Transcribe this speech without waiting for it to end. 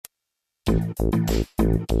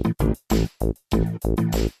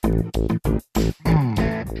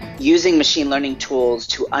Using machine learning tools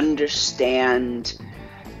to understand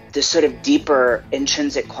the sort of deeper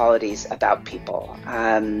intrinsic qualities about people.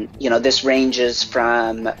 This ranges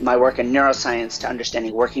from my work in neuroscience to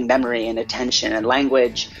understanding working memory and attention and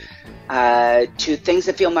language, to things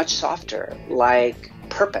that feel much softer, like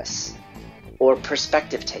purpose or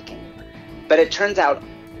perspective taking. But it turns out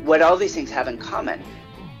what all these things have in common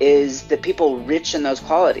is that people rich in those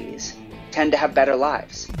qualities tend to have better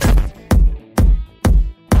lives.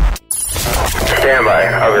 Stand by,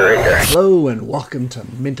 I'll be right there. Hello and welcome to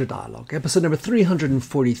Minter Dialogue, episode number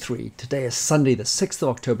 343. Today is Sunday, the 6th of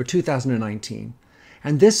October 2019,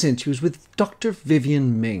 and this interview is with Dr.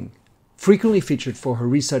 Vivienne Ming, frequently featured for her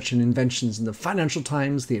research and inventions in the Financial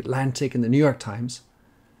Times, the Atlantic, and the New York Times.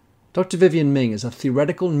 Dr. Vivienne Ming is a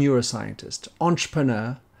theoretical neuroscientist,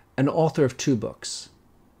 entrepreneur, and author of 2 books.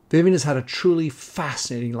 Vivienne has had a truly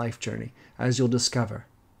fascinating life journey, as you'll discover.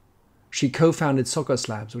 She co-founded Socos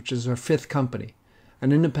Labs, which is her 5th company,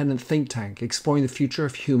 an independent think tank exploring the future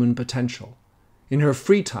of human potential. In her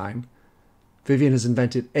free time, Vivienne has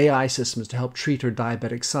invented AI systems to help treat her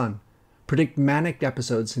diabetic son, predict manic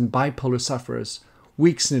episodes in bipolar sufferers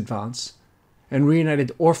weeks in advance, and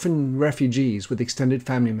reunited orphan refugees with extended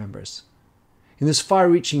family members. In this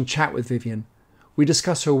far-reaching chat with Vivienne, we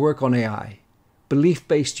discuss her work on AI,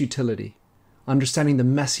 belief-based utility, understanding the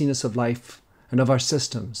messiness of life and of our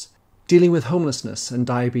systems, dealing with homelessness and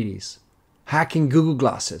diabetes, hacking Google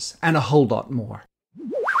Glasses, and a whole lot more.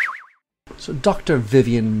 So Dr.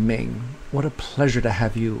 Vivienne Ming, what a pleasure to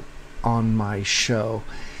have you on my show.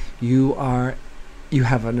 You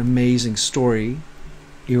have an amazing story.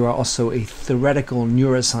 You are also a theoretical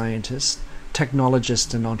neuroscientist,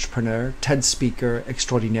 technologist and entrepreneur, TED speaker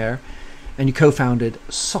extraordinaire, and you co-founded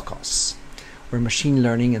Socos, where machine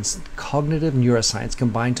learning and cognitive neuroscience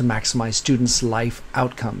combine to maximize students' life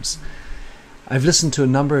outcomes. I've listened to a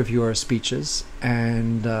number of your speeches,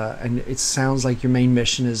 and it sounds like your main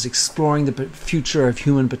mission is exploring the future of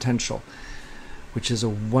human potential, which is a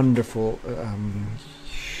wonderful,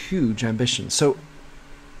 huge ambition. So,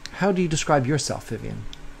 how do you describe yourself, Vivienne?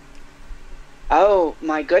 Oh,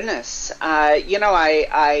 my goodness.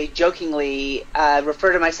 I jokingly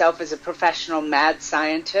refer to myself as a professional mad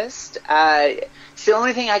scientist. It's the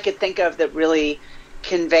only thing I could think of that really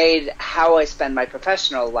conveyed how I spend my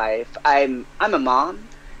professional life. I'm a mom,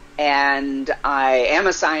 and I am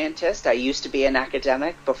a scientist. I used to be an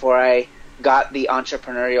academic before I got the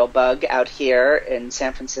entrepreneurial bug out here in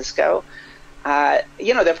San Francisco. There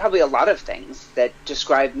are probably a lot of things that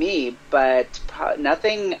describe me, but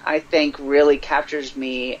nothing, I think, really captures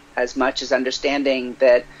me as much as understanding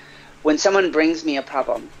that when someone brings me a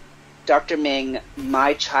problem, Dr. Ming,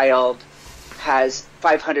 my child has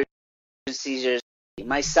 500 seizures,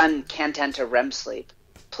 my son can't enter REM sleep,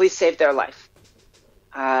 please save their life.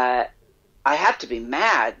 I have to be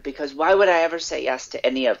mad, because why would I ever say yes to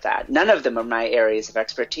any of that? None of them are my areas of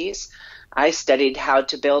expertise. I studied how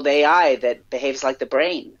to build AI that behaves like the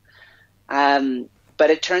brain. But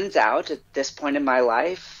it turns out at this point in my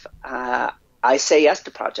life, I say yes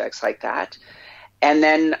to projects like that. And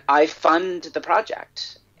then I fund the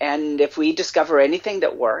project. And if we discover anything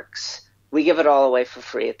that works, we give it all away for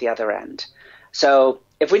free at the other end. So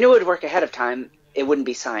if we knew it would work ahead of time, it wouldn't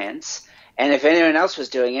be science. And if anyone else was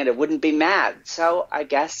doing it, it wouldn't be mad. So I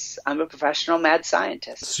guess I'm a professional mad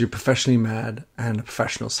scientist. So you're professionally mad and a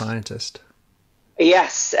professional scientist.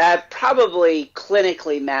 Yes, probably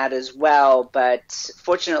clinically mad as well. But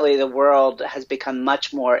fortunately, the world has become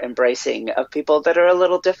much more embracing of people that are a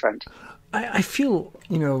little different. I feel,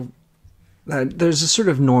 that there's a sort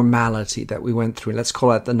of normality that we went through. Let's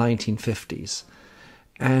call it the 1950s.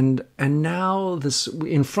 And now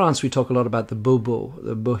in France, we talk a lot about the bobo,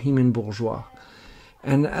 the bohemian bourgeois.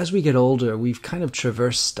 And as we get older, we've kind of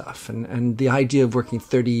traversed stuff. And the idea of working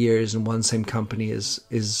 30 years in one same company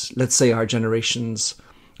is let's say, our generations,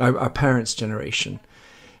 our parents' generation.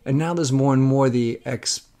 And now there's more and more the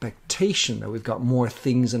expectation that we've got more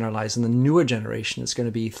things in our lives. And the newer generation is going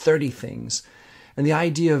to be 30 things. And the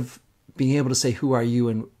idea of being able to say, who are you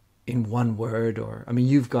in one word,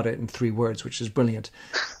 you've got it in 3 words, which is brilliant.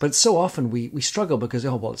 But so often we struggle because,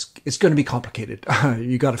 it's going to be complicated.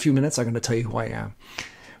 You got a few minutes, I'm going to tell you who I am,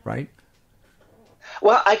 right?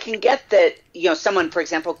 Well, I can get that, someone, for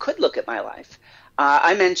example, could look at my life.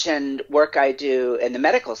 I mentioned work I do in the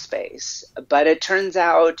medical space, but it turns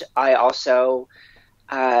out I also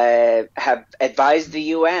have advised the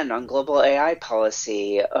UN on global AI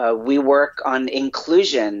policy. We work on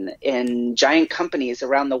inclusion in giant companies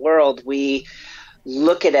around the world. We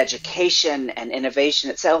look at education and innovation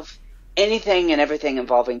itself. anything and everything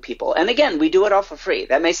involving people. And again, we do it all for free.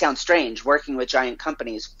 That may sound strange, working with giant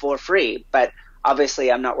companies for free, but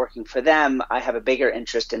obviously I'm not working for them. I have a bigger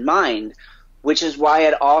interest in mind, which is why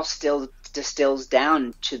it all still distills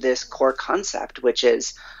down to this core concept, which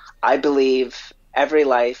is I believe every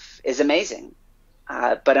life is amazing.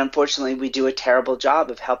 But unfortunately, we do a terrible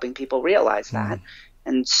job of helping people realize that.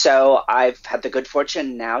 And so I've had the good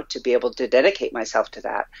fortune now to be able to dedicate myself to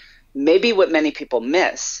that. Maybe what many people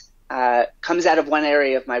miss comes out of one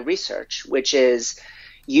area of my research, which is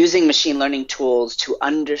using machine learning tools to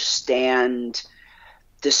understand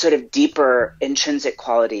the sort of deeper intrinsic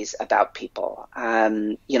qualities about people.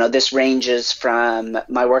 This ranges from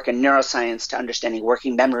my work in neuroscience to understanding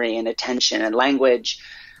working memory and attention and language,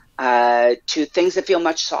 to things that feel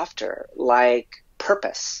much softer, like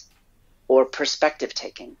purpose or perspective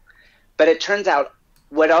taking. But it turns out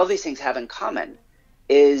what all these things have in common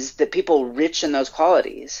is that people rich in those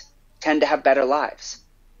qualities tend to have better lives.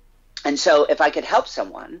 And so if I could help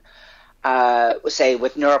someone, say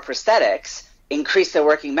with neuroprosthetics, increase their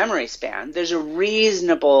working memory span, there's a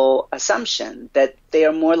reasonable assumption that they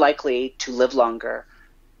are more likely to live longer,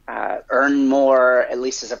 earn more, at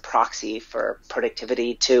least as a proxy for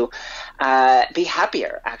productivity, to be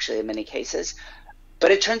happier, actually, in many cases. But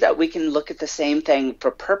it turns out we can look at the same thing for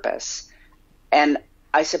purpose. And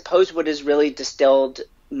I suppose what has really distilled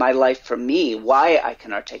my life for me, why I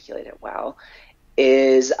can articulate it well,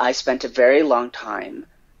 is I spent a very long time,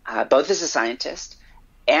 both as a scientist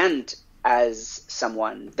and as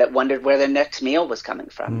someone that wondered where their next meal was coming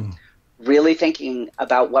from, really thinking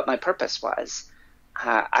about what my purpose was.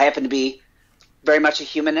 I happen to be very much a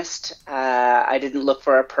humanist. I didn't look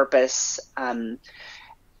for a purpose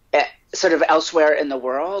sort of elsewhere in the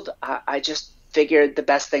world. I just figured the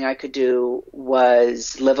best thing I could do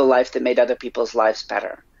was live a life that made other people's lives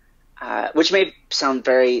better, which may sound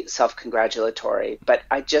very self-congratulatory, but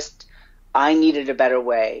I needed a better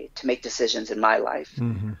way to make decisions in my life.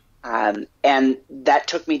 And that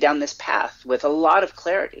took me down this path with a lot of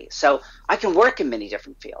clarity. So I can work in many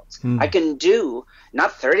different fields. I can do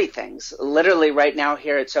not 30 things. Literally right now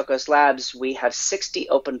here at Socos Labs, we have 60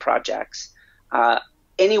 open projects,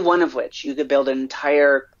 any one of which you could build an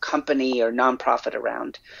entire company or nonprofit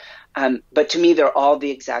around. But to me, they're all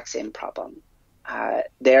the exact same problem.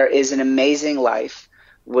 There is an amazing life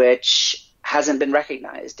which hasn't been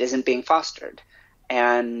recognized, isn't being fostered.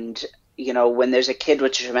 And when there's a kid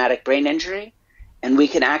with a traumatic brain injury and we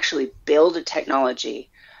can actually build a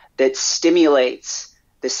technology that stimulates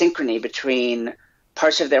the synchrony between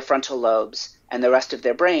parts of their frontal lobes and the rest of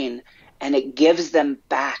their brain, and it gives them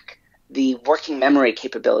back the working memory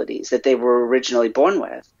capabilities that they were originally born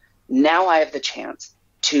with, now I have the chance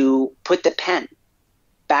to put the pen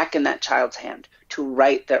back in that child's hand to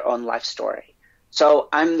write their own life story. So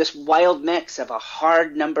I'm this wild mix of a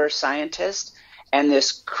hard number scientist and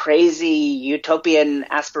this crazy utopian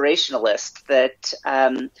aspirationalist that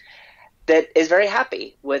is very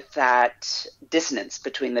happy with that dissonance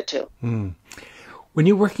between the two. When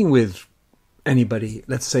you're working with anybody,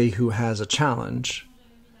 let's say, who has a challenge,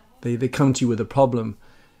 they come to you with a problem,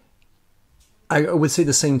 I would say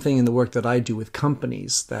the same thing in the work that I do with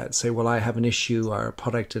companies that say, well, I have an issue, our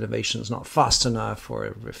product innovation is not fast enough, or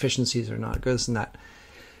efficiencies are not good, and that.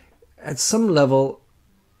 At some level,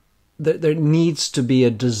 there needs to be a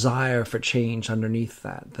desire for change underneath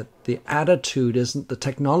that the attitude isn't the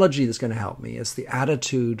technology that's going to help me, it's the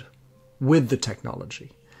attitude with the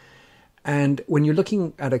technology. And when you're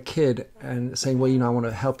looking at a kid and saying, well, I want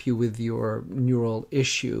to help you with your neural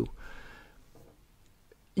issue,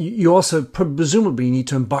 you also presumably need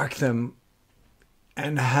to embark them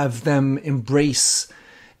and have them embrace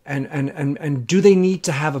and do they need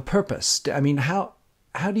to have a purpose? I mean, how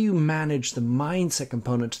do you manage the mindset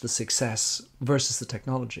component to the success versus the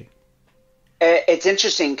technology? It's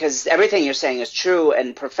interesting because everything you're saying is true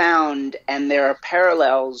and profound, and there are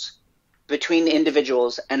parallels between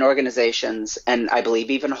individuals and organizations, and I believe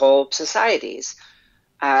even whole societies.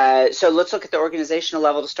 So let's look at the organizational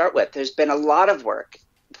level to start with. There's been a lot of work,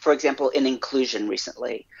 for example, in inclusion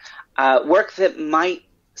recently, work that might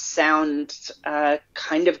sound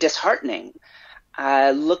kind of disheartening,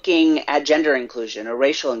 looking at gender inclusion or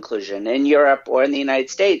racial inclusion in Europe or in the United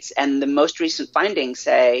States. And the most recent findings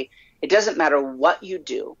say it doesn't matter what you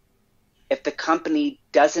do if the company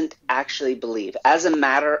doesn't actually believe, as a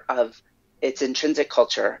matter of its intrinsic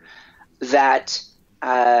culture, that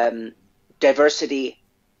diversity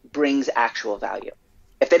brings actual value.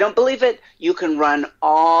 If they don't believe it, you can run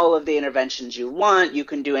all of the interventions you want. You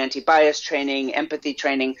can do anti-bias training, empathy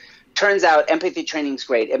training. Turns out empathy training is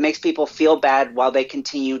great. It makes people feel bad while they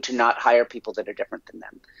continue to not hire people that are different than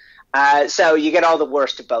them. So you get all the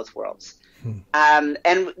worst of both worlds. And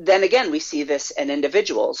then again, we see this in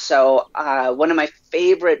individuals. So one of my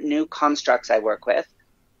favorite new constructs I work with,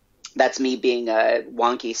 that's me being a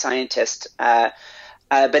wonky scientist, but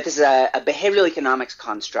this is a behavioral economics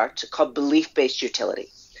construct called belief-based utility.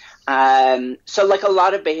 So like a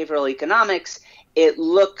lot of behavioral economics, it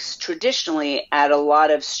looks traditionally at a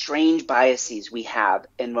lot of strange biases we have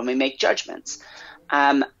in when we make judgments.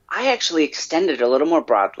 I actually extend it a little more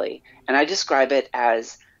broadly, and I describe it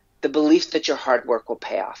as the belief that your hard work will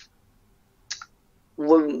pay off.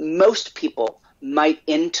 Most people might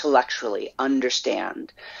intellectually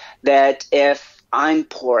understand that if I'm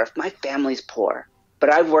poor, if my family's poor,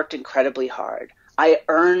 but I've worked incredibly hard, I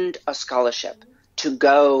earned a scholarship to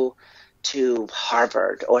go to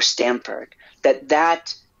Harvard or Stanford,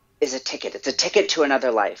 that is a ticket. It's a ticket to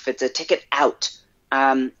another life. It's a ticket out.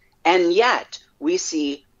 And yet we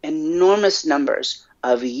see enormous numbers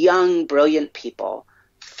of young, brilliant people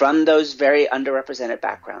from those very underrepresented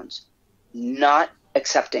backgrounds not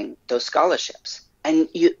accepting those scholarships. And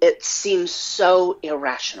it seems so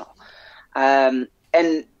irrational. And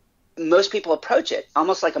most people approach it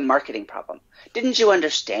almost like a marketing problem. Didn't you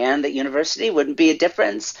understand that university wouldn't be a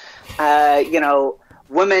difference?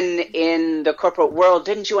 Women in the corporate world,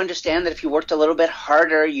 didn't you understand that if you worked a little bit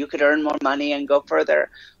harder, you could earn more money and go further?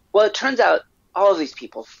 Well, it turns out all of these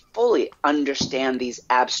people fully understand these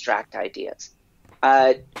abstract ideas.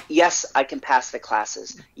 Yes, I can pass the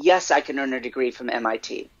classes. Yes, I can earn a degree from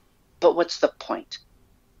MIT. But what's the point?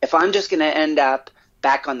 If I'm just going to end up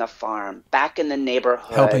back on the farm, back in the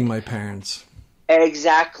neighborhood. Helping my parents.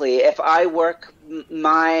 Exactly. If I work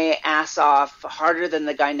my ass off harder than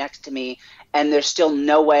the guy next to me, and there's still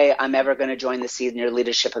no way I'm ever going to join the senior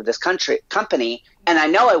leadership of this company, and I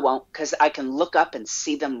know I won't because I can look up and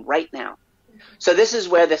see them right now. So this is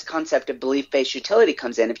where this concept of belief-based utility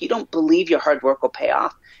comes in. If you don't believe your hard work will pay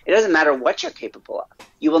off, it doesn't matter what you're capable of.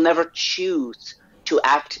 You will never choose to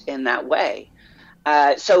act in that way.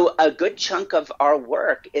 So a good chunk of our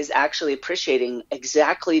work is actually appreciating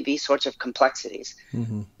exactly these sorts of complexities.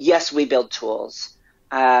 Mm-hmm. Yes, we build tools.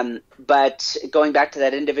 But going back to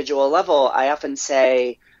that individual level, I often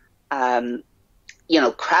say,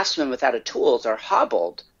 craftsmen without a tools are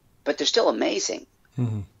hobbled, but they're still amazing.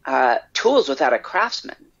 Mm-hmm. Tools without a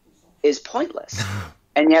craftsman is pointless.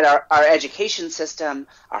 And yet our education system,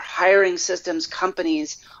 our hiring systems,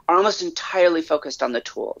 companies are almost entirely focused on the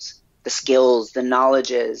tools, the skills, the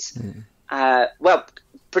knowledges. Mm.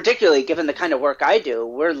 Particularly given the kind of work I do,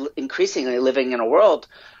 we're increasingly living in a world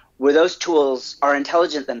where those tools are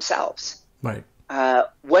intelligent themselves. Right.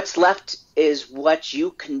 What's left is what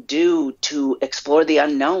you can do to explore the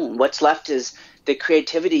unknown. What's left is the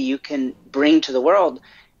creativity you can bring to the world.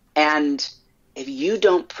 And if you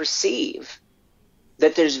don't perceive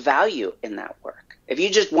that there's value in that work, if you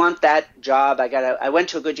just want that job, I went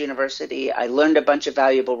to a good university, I learned a bunch of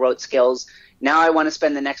valuable rote skills, now I want to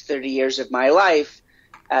spend the next 30 years of my life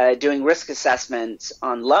doing risk assessments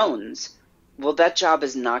on loans, well, that job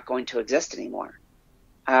is not going to exist anymore.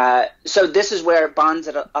 So this is where it bonds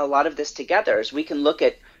a lot of this together, is we can look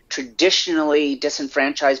at traditionally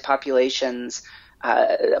disenfranchised populations,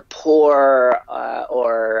 poor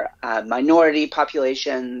or minority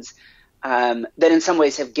populations that in some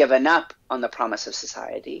ways have given up on the promise of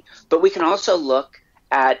society. But we can also look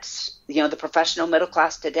at the professional middle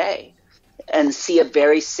class today and see a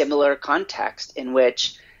very similar context in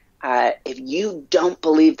which if you don't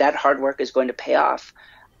believe that hard work is going to pay off,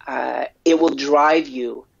 it will drive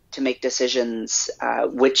you to make decisions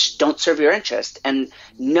which don't serve your interest. And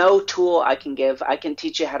no tool I can give, I can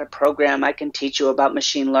teach you how to program, I can teach you about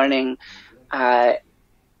machine learning.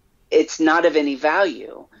 It's not of any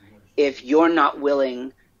value if you're not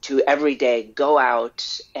willing to every day go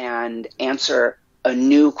out and answer a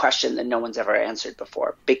new question that no one's ever answered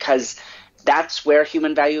before, because that's where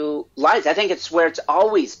human value lies. I think it's where it's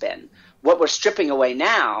always been. What we're stripping away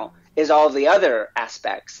now is all the other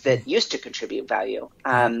aspects that used to contribute value,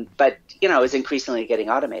 but is increasingly getting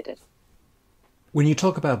automated. When you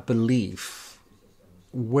talk about belief,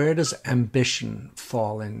 where does ambition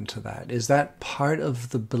fall into that? Is that part of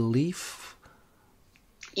the belief?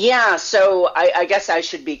 Yeah, so I guess I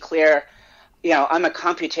should be clear. I'm a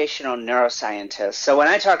computational neuroscientist. So when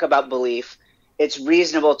I talk about belief, it's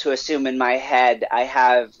reasonable to assume in my head I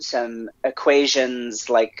have some equations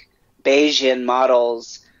like Bayesian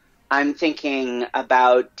models. I'm thinking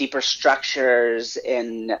about deeper structures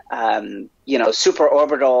in,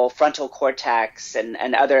 supraorbital frontal cortex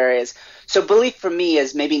and other areas. So belief for me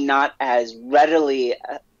is maybe not as readily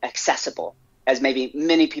accessible as maybe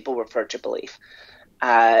many people refer to belief.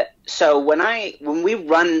 So when we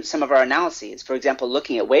run some of our analyses, for example,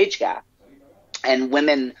 looking at wage gap and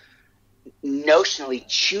women notionally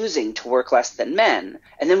choosing to work less than men,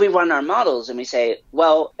 and then we run our models and we say,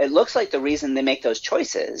 well, it looks like the reason they make those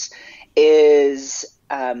choices is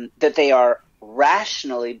that they are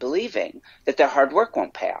rationally believing that their hard work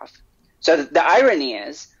won't pay off. So the irony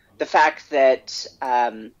is the fact that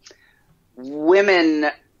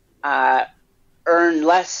women earn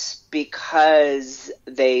less because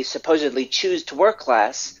they supposedly choose to work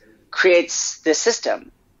less creates this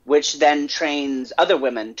system, which then trains other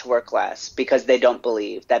women to work less because they don't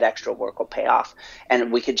believe that extra work will pay off.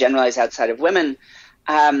 And we could generalize outside of women.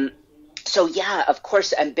 So yeah, of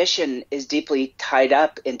course, ambition is deeply tied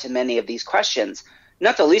up into many of these questions,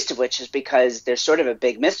 not the least of which is because there's sort of a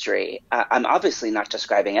big mystery. I'm obviously not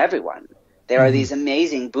describing everyone. There are these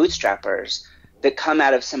amazing bootstrappers that come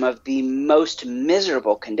out of some of the most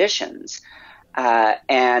miserable conditions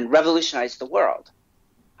and revolutionize the world.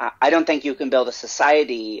 I don't think you can build a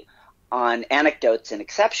society on anecdotes and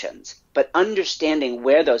exceptions, but understanding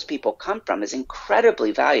where those people come from is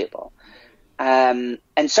incredibly valuable. And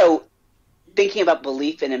so thinking about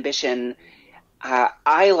belief and ambition,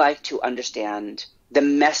 I like to understand the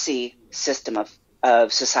messy system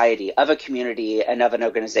of society, of a community, and of an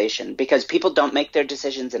organization, because people don't make their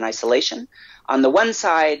decisions in isolation on the one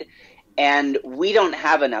side, and we don't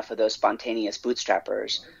have enough of those spontaneous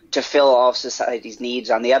bootstrappers to fill all of society's needs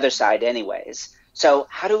on the other side anyways. So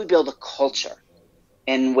how do we build a culture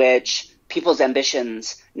in which people's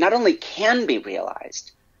ambitions not only can be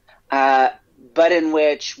realized, but in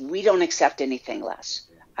which we don't accept anything less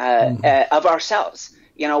of ourselves?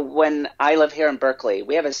 You know, when I live here in Berkeley,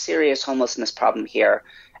 we have a serious homelessness problem here,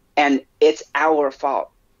 and it's our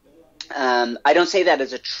fault. I don't say that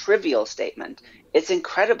as a trivial statement. It's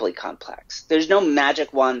incredibly complex. There's no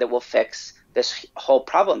magic wand that will fix this whole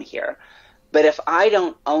problem here. But if I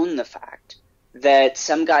don't own the fact that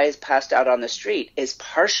some guy is passed out on the street is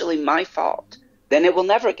partially my fault, then it will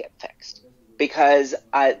never get fixed, because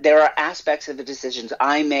there are aspects of the decisions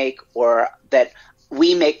I make or that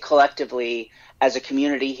we make collectively as a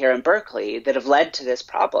community here in Berkeley that have led to this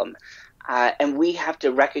problem. And we have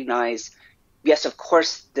to recognize, yes, of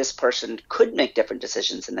course, this person could make different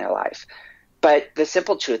decisions in their life. But the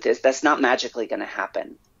simple truth is that's not magically going to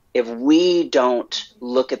happen if we don't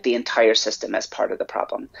look at the entire system as part of the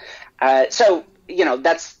problem. So, you know,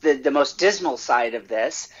 that's the most dismal side of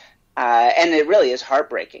this. And it really is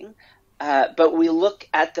heartbreaking. But we look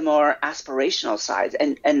at the more aspirational sides.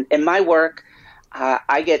 And in my work,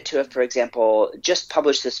 I get to, for example, just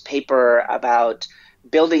published this paper about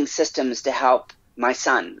building systems to help my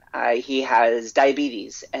son. He has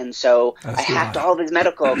diabetes, and so I hacked all of his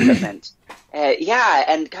medical equipment.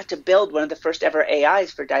 And got to build one of the first ever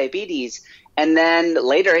AIs for diabetes. And then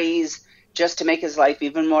later, just to make his life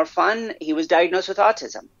even more fun, he was diagnosed with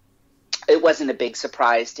autism. It wasn't a big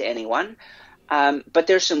surprise to anyone. But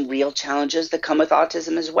there's some real challenges that come with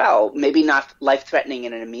autism as well. Maybe not life-threatening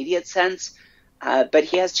in an immediate sense, but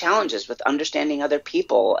he has challenges with understanding other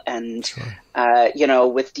people and,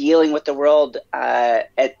 with dealing with the world at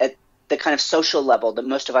the kind of social level that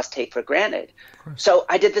most of us take for granted. So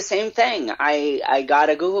I did the same thing. I got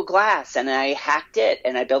a Google Glass and I hacked it,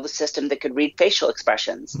 and I built a system that could read facial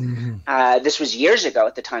expressions. This was years ago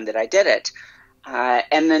at the time that I did it.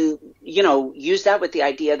 And then, use that with the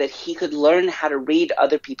idea that he could learn how to read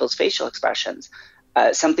other people's facial expressions,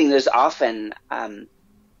 something that's often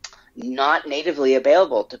not natively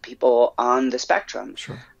available to people on the spectrum.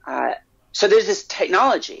 So there's this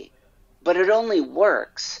technology, but it only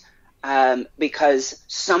works because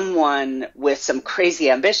someone with some crazy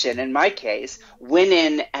ambition, in my case, went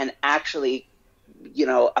in and actually,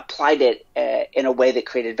 applied it in a way that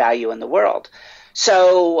created value in the world.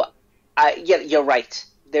 So you're right.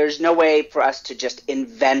 There's no way for us to just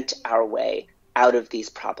invent our way out of these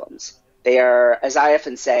problems. They are, as I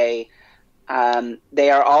often say, they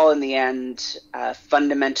are all in the end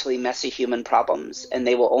fundamentally messy human problems, and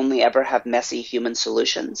they will only ever have messy human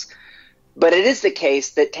solutions. But it is the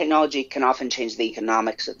case that technology can often change the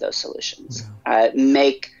economics of those solutions,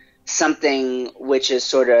 make something which is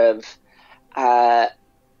sort of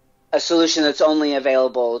a solution that's only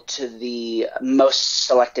available to the most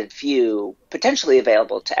selected few, potentially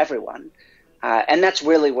available to everyone. And that's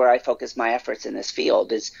really where I focus my efforts in this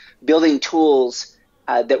field, is building tools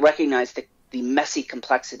that recognize the messy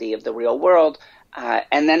complexity of the real world,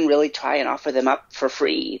 and then really try and offer them up for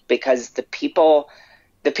free, because the people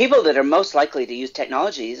that are most likely to use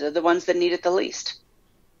technologies are the ones that need it the least.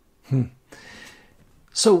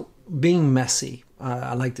 So being messy,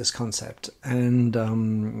 I like this concept, and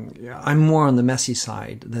I'm more on the messy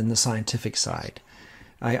side than the scientific side.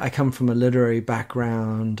 I come from a literary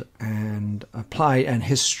background and applied and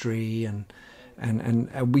history, and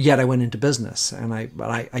yet I went into business, and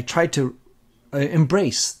I tried to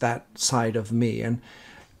embrace that side of me. And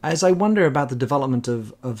as I wonder about the development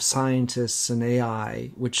of scientists and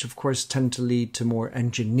AI, which of course tend to lead to more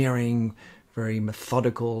engineering, very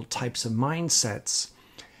methodical types of mindsets,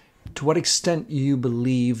 to what extent you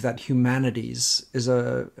believe that humanities is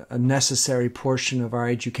a necessary portion of our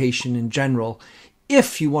education in general,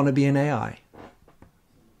 if you want to be an AI?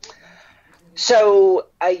 So,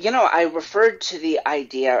 I referred to the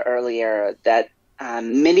idea earlier that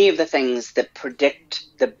many of the things that predict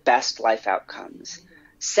the best life outcomes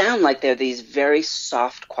sound like they're these very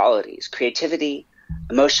soft qualities: creativity,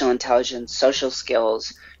 emotional intelligence, social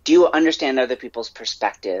skills. Do you understand other people's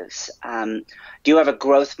perspectives? Do you have a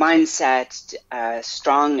growth mindset,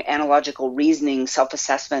 strong analogical reasoning,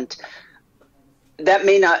 self-assessment? That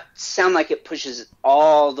may not sound like it pushes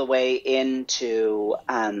all the way into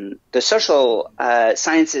the social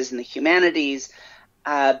sciences and the humanities,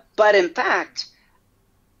 but in fact,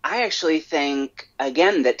 I actually think,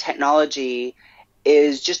 again, that technology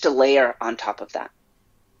is just a layer on top of that,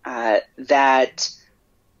 that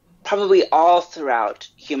probably all throughout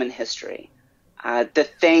human history, the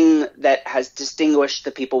thing that has distinguished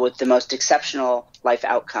the people with the most exceptional life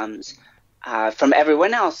outcomes from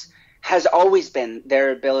everyone else has always been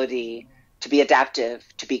their ability to be adaptive,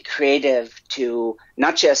 to be creative, to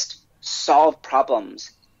not just solve problems,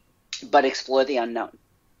 but explore the unknown.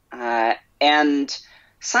 And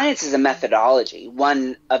science is a methodology,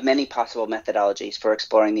 one of many possible methodologies for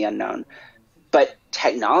exploring the unknown. But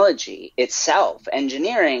technology itself,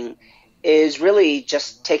 engineering, is really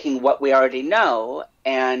just taking what we already know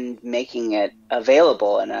and making it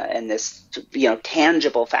available in this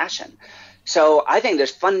tangible fashion. So I think there's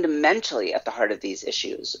fundamentally at the heart of these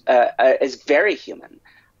issues is very human.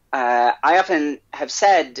 I often have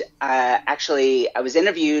said, actually, I was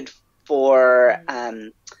interviewed for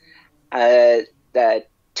the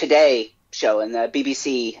Today show in the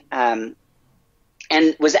BBC,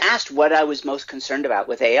 and was asked what I was most concerned about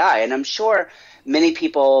with AI. And I'm sure many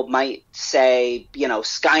people might say,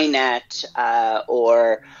 Skynet,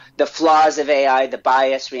 or the flaws of AI, the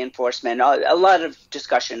bias reinforcement, a lot of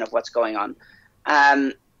discussion of what's going on.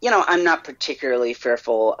 I'm not particularly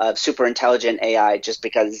fearful of super intelligent AI just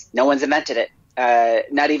because no one's invented it,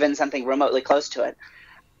 not even something remotely close to it.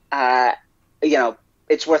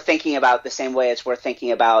 It's worth thinking about the same way it's worth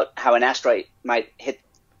thinking about how an asteroid might hit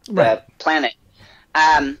the planet.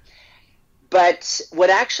 But what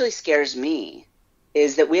actually scares me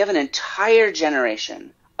is that we have an entire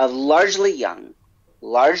generation of largely young,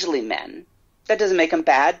 largely men. That doesn't make them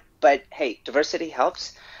bad, but hey, diversity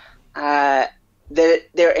helps.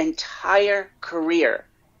 Their entire career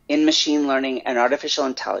in machine learning and artificial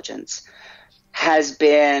intelligence has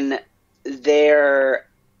been their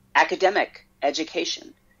academic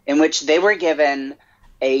education, in which they were given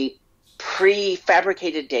a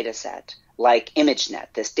prefabricated data set like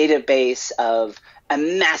ImageNet, this database of a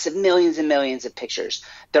massive millions and millions of pictures.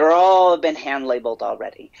 They're all been hand labeled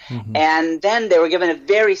already. Mm-hmm. And then they were given a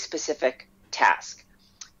very specific task.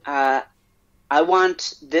 I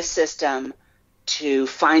want this system to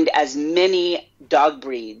find as many dog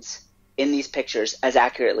breeds in these pictures as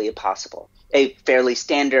accurately as possible, a fairly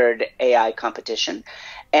standard AI competition.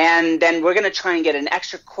 And then we're going to try and get an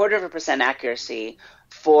extra 0.25% accuracy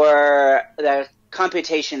for the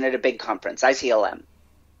computation at a big conference, ICLM.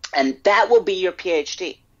 And that will be your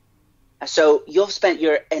PhD. So you'll have spent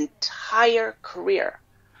your entire career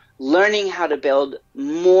learning how to build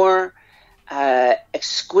more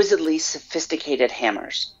exquisitely sophisticated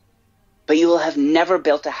hammers. But you will have never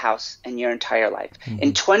built a house in your entire life. Mm-hmm.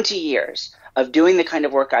 In 20 years of doing the kind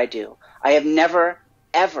of work I do, I have never,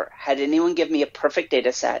 ever had anyone give me a perfect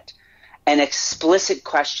data set, an explicit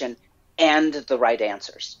question, and the right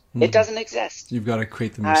answers. Mm-hmm. It doesn't exist. You've got to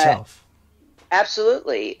create them yourself.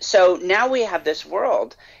 Absolutely. So now we have this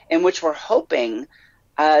world in which we're hoping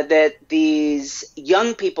that these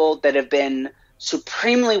young people that have been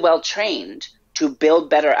supremely well trained to build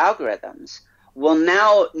better algorithms will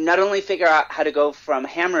now not only figure out how to go from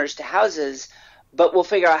hammers to houses, but will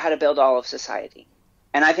figure out how to build all of society.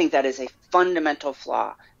 And I think that is a fundamental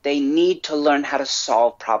flaw. They need to learn how to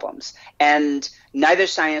solve problems. And neither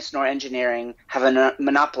science nor engineering have a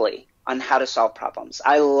monopoly on how to solve problems.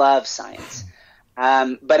 I love science.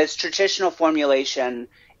 But its traditional formulation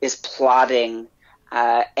is plodding,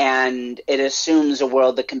 and it assumes a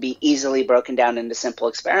world that can be easily broken down into simple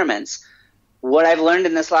experiments. what I've learned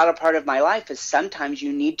in this latter part of my life is sometimes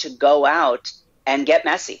you need to go out and get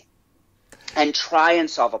messy and try and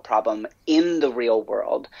solve a problem in the real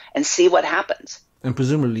world and see what happens. And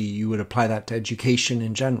presumably you would apply that to education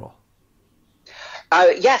in general.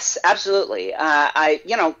 Yes, absolutely.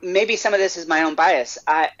 Maybe some of this is my own bias.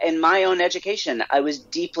 In my own education, I was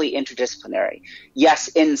deeply interdisciplinary. Yes,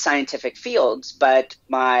 in scientific fields, but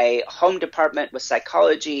my home department was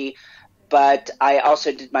psychology. But I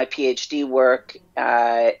also did my PhD work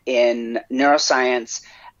in neuroscience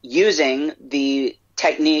using the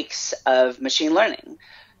techniques of machine learning.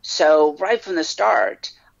 So right from the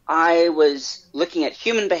start, I was looking at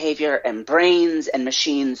human behavior and brains and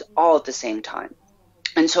machines all at the same time.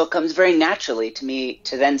 And so it comes very naturally to me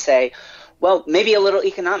to then say, well, maybe a little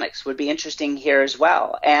economics would be interesting here as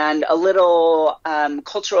well, and a little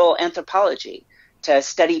cultural anthropology to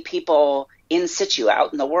study people in situ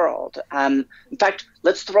out in the world. In fact,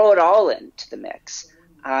 let's throw it all into the mix.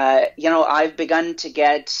 I've begun to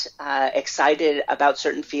get excited about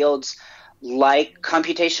certain fields like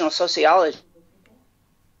computational sociology.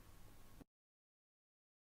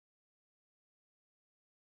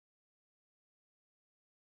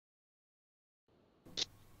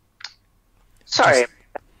 Sorry.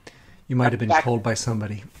 You might have been called by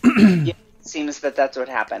somebody. Yeah, it seems that that's what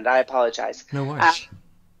happened. I apologize. No worries.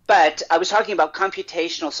 But I was talking about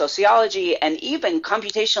computational sociology and even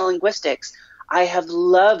computational linguistics. I have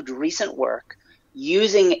loved recent work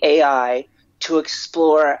using AI to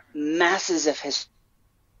explore masses of history.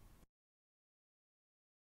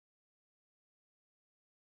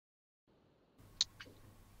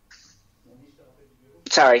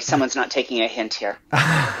 Sorry, someone's not taking a hint here.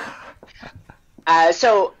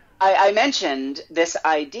 So I mentioned this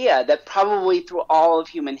idea that probably through all of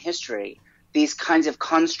human history, these kinds of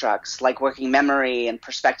constructs like working memory and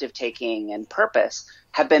perspective taking and purpose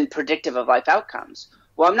have been predictive of life outcomes.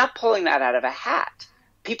 Well, I'm not pulling that out of a hat.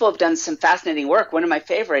 People have done some fascinating work. One of my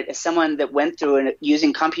favorite is someone that went through and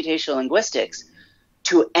using computational linguistics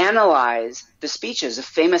to analyze the speeches of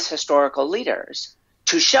famous historical leaders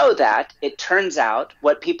to show that it turns out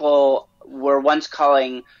what people were once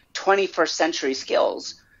calling 21st century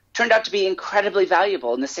skills turned out to be incredibly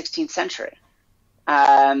valuable in the 16th century.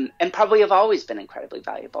 And probably have always been incredibly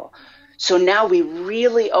valuable. So now we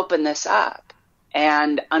really open this up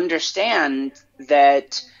and understand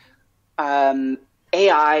that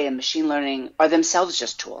AI and machine learning are themselves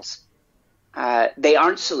just tools. They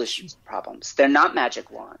aren't solutions to problems. They're not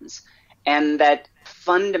magic wands. And that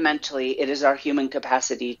fundamentally it is our human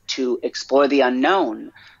capacity to explore the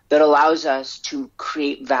unknown that allows us to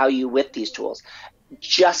create value with these tools.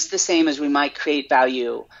 Just the same as we might create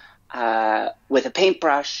value with a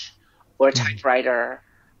paintbrush or a typewriter.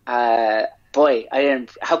 How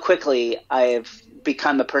quickly I've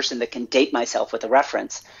become a person that can date myself with a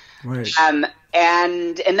reference. Right.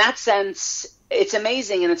 And in that sense, it's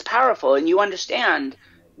amazing and it's powerful. And you understand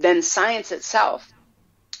then science itself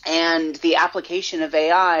and the application of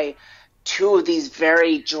AI to these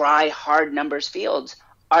very dry, hard numbers fields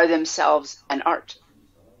are themselves an art.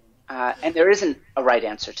 And there isn't a right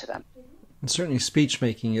answer to them. And certainly speech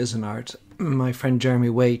making is an art. My friend Jeremy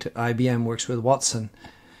Waite at IBM works with Watson.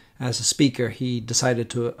 As a speaker, he decided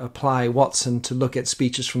to apply Watson to look at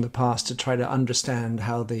speeches from the past to try to understand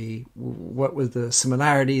what were the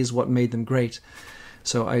similarities, what made them great.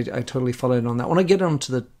 So I totally followed on that. I want to get on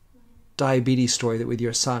to the diabetes story with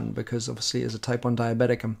your son, because obviously as a type 1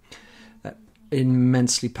 diabetic, that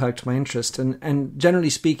immensely perked my interest. And generally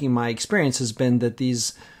speaking, my experience has been that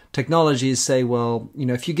these technologies say, well,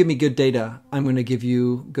 if you give me good data, I'm going to give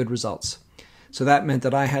you good results. So that meant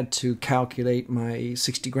that I had to calculate my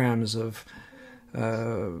 60 grams of,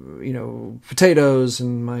 potatoes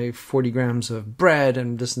and my 40 grams of bread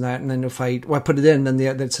and this and that. And then if I put it in, then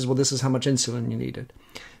it says, well, this is how much insulin you needed.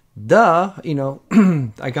 I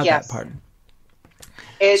got Yes. that part.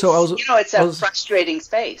 It's, So it's a frustrating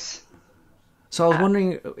space. So I was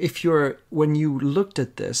wondering if when you looked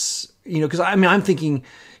at this, because I'm thinking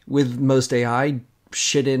with most AI,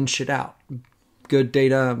 shit in, shit out. Good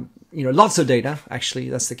data, lots of data, actually,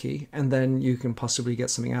 that's the key. And then you can possibly get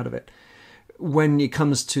something out of it. When it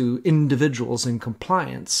comes to individuals in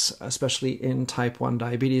compliance, especially in type 1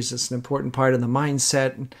 diabetes, it's an important part of the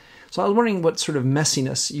mindset. So I was wondering what sort of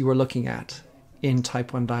messiness you were looking at in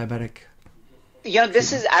type 1 diabetic.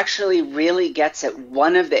 This is actually really gets at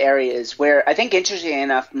one of the areas where I think, interestingly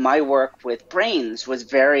enough, my work with brains was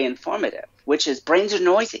very informative, which is brains are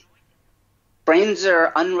noisy. Brains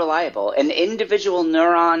are unreliable. An individual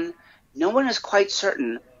neuron, no one is quite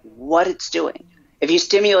certain what it's doing. If you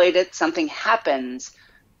stimulate it, something happens,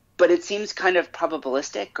 but it seems kind of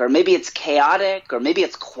probabilistic, or maybe it's chaotic, or maybe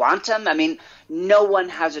it's quantum. I mean, no one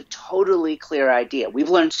has a totally clear idea.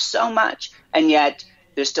 We've learned so much, and yet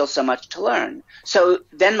there's still so much to learn. So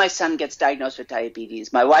then my son gets diagnosed with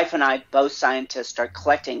diabetes. My wife and I, both scientists, start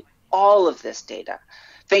collecting all of this data,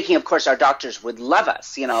 thinking, of course, our doctors would love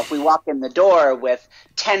us. You know, if we walk in the door with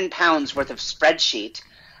 10 pounds worth of spreadsheet,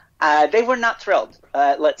 they were not thrilled,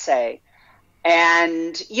 let's say.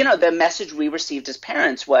 And, you know, the message we received as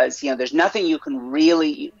parents was, you know, there's nothing you can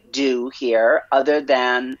really do here other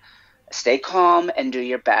than stay calm and do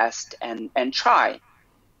your best and try.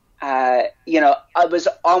 You know, it was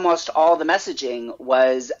almost all the messaging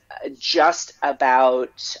was just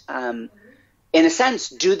about, in a sense,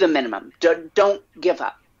 do the minimum. Don't give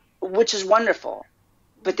up, which is wonderful.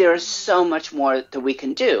 But there is so much more that we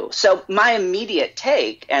can do. So my immediate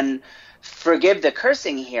take, and forgive the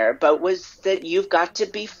cursing here, but was that you've got to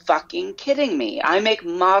be fucking kidding me. I make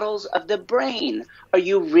models of the brain. Are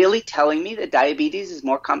you really telling me that diabetes is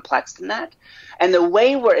more complex than that? And the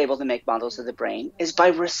way we're able to make models of the brain is by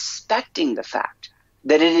respecting the fact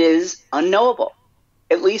that it is unknowable,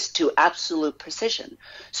 at least to absolute precision.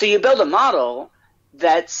 So you build a model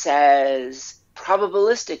that says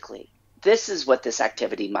probabilistically, this is what this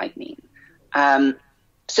activity might mean.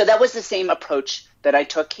 So that was the same approach that I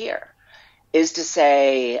took here, is to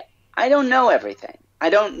say, I don't know everything. I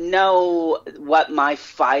don't know what my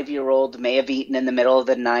 5-year-old may have eaten in the middle of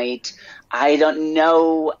the night. I don't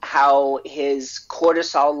know how his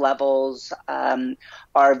cortisol levels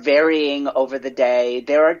are varying over the day.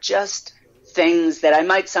 There are just things that I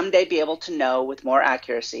might someday be able to know with more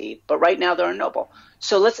accuracy, but right now they're unknowable.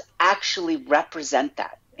 So let's actually represent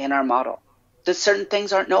that in our model, that certain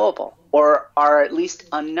things aren't knowable or are at least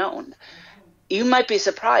unknown. You might be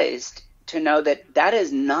surprised to know that that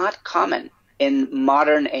is not common in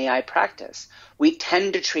modern AI practice. We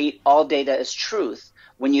tend to treat all data as truth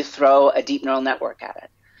when you throw a deep neural network at it.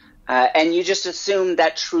 And you just assume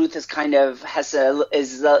that truth is kind of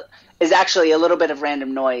is actually a little bit of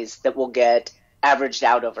random noise that will get averaged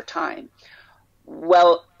out over time.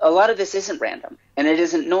 Well, a lot of this isn't random, and it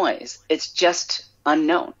isn't noise. It's just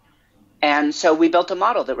unknown. And so we built a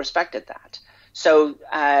model that respected that. So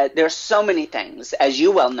there are so many things, as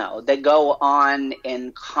you well know, that go on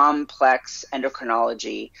in complex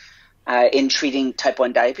endocrinology in treating type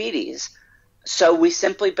 1 diabetes. So we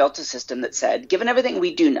simply built a system that said, given everything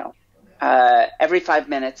we do know, every 5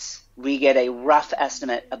 minutes we get a rough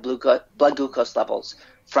estimate of blood glucose levels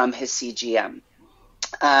from his CGM.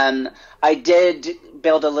 I did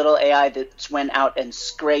build a little AI that went out and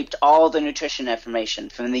scraped all the nutrition information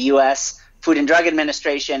from the U.S. Food and Drug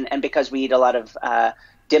Administration, and because we eat a lot of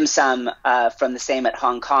dim sum from the same at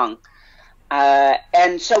Hong Kong.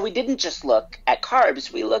 And so we didn't just look at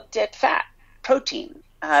carbs, we looked at fat, protein.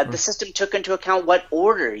 The system took into account what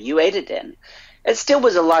order you ate it in. It still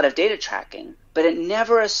was a lot of data tracking, but it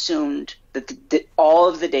never assumed that all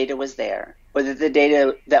of the data was there, or that the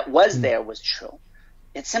data that was there was true.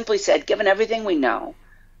 It simply said, given everything we know,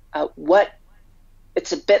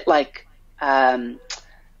 it's a bit like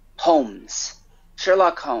Holmes,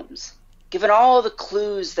 Sherlock Holmes. Given all the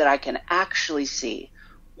clues that I can actually see,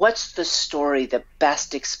 what's the story that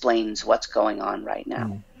best explains what's going on right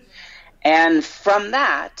now? And from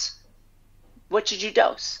that, what should you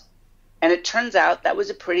dose? And it turns out that was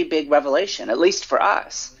a pretty big revelation, at least for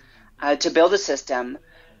us, to build a system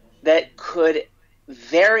that could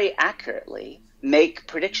very accurately make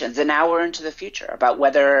predictions an hour into the future about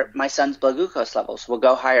whether my son's blood glucose levels will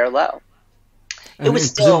go high or low. It was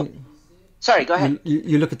still... Sorry, go ahead.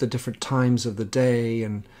 You look at the different times of the day,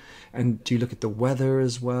 and do you look at the weather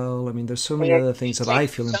as well? I mean, there's so many other things that I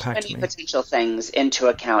feel impact me. So many potential things into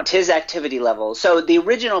account. His activity levels. So the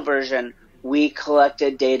original version, we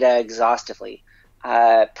collected data exhaustively.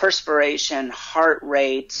 Perspiration, heart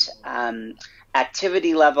rate,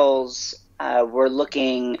 activity levels. We're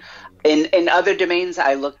looking... In other domains,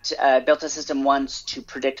 I built a system once to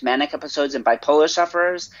predict manic episodes in bipolar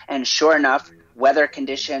sufferers, and sure enough, weather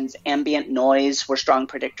conditions, ambient noise were strong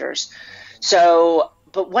predictors. So,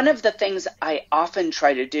 but one of the things I often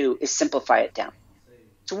try to do is simplify it down.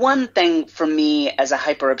 It's one thing for me as a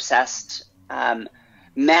hyper-obsessed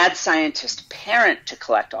mad scientist parent to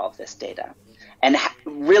collect all of this data and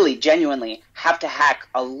really genuinely have to hack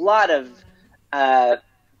a lot of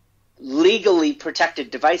legally protected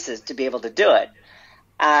devices to be able to do it.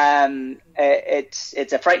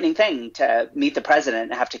 It's a frightening thing to meet the president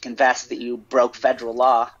and have to confess that you broke federal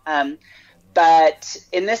law. But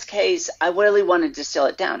in this case, I really want to distill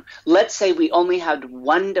it down. Let's say we only had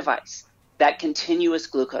one device, that continuous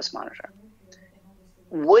glucose monitor.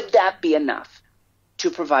 Would that be enough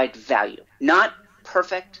to provide value. Not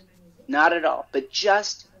perfect, not at all, but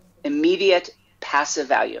just immediate passive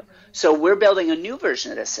value. So we're building a new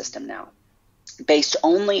version of this system now based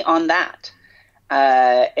only on that.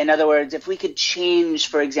 In other words, if we could change,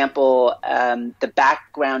 for example, the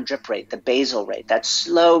background drip rate, the basal rate, that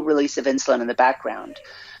slow release of insulin in the background,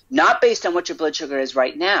 not based on what your blood sugar is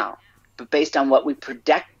right now, but based on what we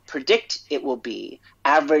predict it will be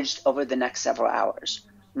averaged over the next several hours,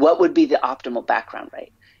 what would be the optimal background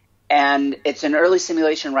rate? And it's an early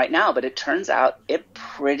simulation right now, but it turns out it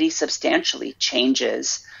pretty substantially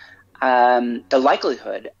changes the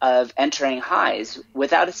likelihood of entering highs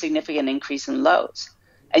without a significant increase in lows.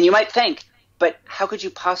 And you might think, but how could you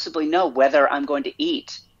possibly know whether I'm going to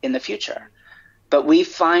eat in the future? But we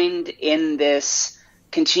find in this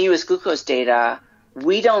continuous glucose data,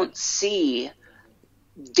 we don't see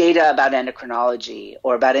data about endocrinology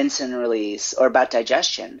or about insulin release or about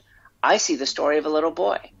digestion. I see the story of a little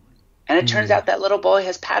boy. And it turns out that little boy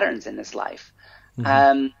has patterns in his life.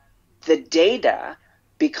 The data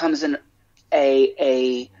becomes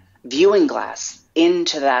a viewing glass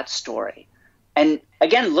into that story. And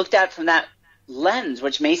again, looked at from that lens,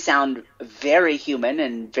 which may sound very human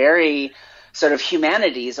and very sort of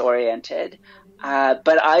humanities oriented,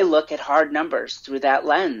 but I look at hard numbers through that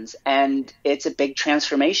lens, and it's a big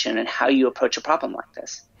transformation in how you approach a problem like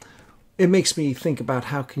this. It makes me think about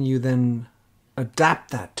how can you then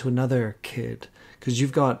adapt that to another kid, because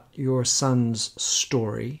you've got your son's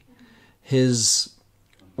story, his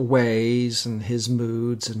ways and his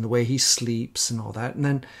moods and the way he sleeps and all that, and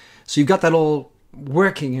then so you've got that all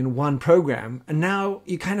working in one program, and now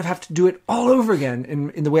you kind of have to do it all over again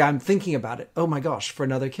in the way I'm thinking about it. Oh my gosh, for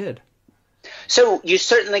another kid. So you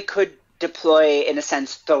certainly could deploy, in a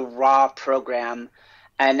sense, the raw program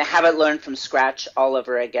and have it learn from scratch all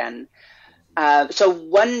over again. So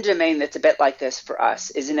one domain that's a bit like this for us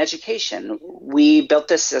is in education. We built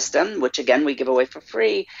this system, which again we give away for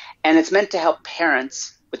free, and it's meant to help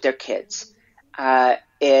parents with their kids.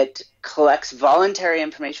 It collects voluntary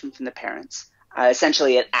information from the parents.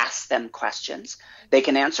 Essentially, it asks them questions. They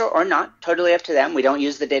can answer or not, totally up to them. We don't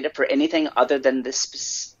use the data for anything other than this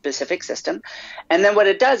specific system. And then what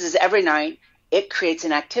it does is every night it creates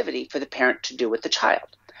an activity for the parent to do with the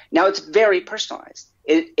child. Now, it's very personalized.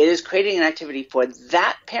 It is creating an activity for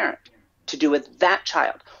that parent to do with that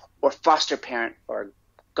child, or foster parent, or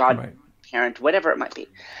godparent, whatever it might be.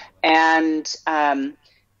 And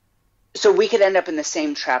so we could end up in the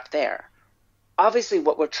same trap there. Obviously,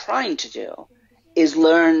 what we're trying to do is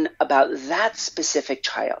learn about that specific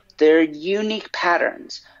child, their unique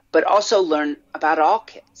patterns, but also learn about all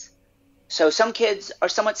kids. So some kids are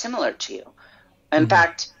somewhat similar to you. In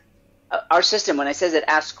fact, our system, when I says it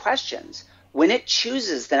asks questions, when it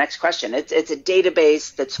chooses the next question, it's a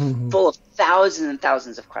database that's full of thousands and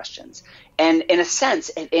thousands of questions. And in a sense,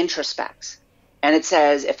 it introspects. And it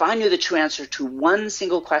says, if I knew the true answer to one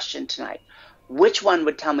single question tonight, which one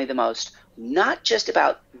would tell me the most, not just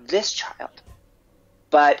about this child,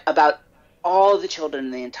 but about all the children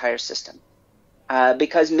in the entire system?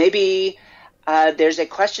 Because maybe there's a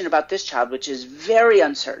question about this child which is very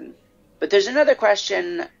uncertain, but there's another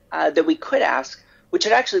question that we could ask which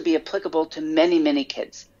would actually be applicable to many, many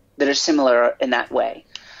kids that are similar in that way.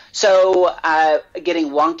 So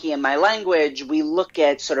getting wonky in my language, we look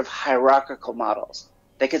at sort of hierarchical models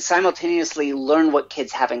that could simultaneously learn what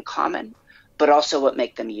kids have in common, but also what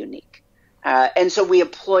make them unique. And so we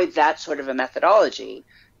employed that sort of a methodology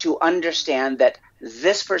to understand that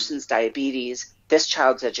this person's diabetes, this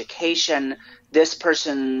child's education, this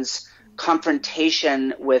person's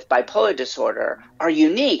confrontation with bipolar disorder are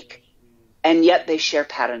unique, and yet they share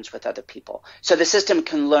patterns with other people. So the system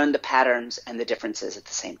can learn the patterns and the differences at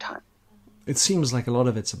the same time. It seems like a lot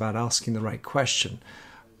of it's about asking the right question.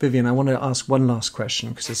 Vivienne, I want to ask one last question,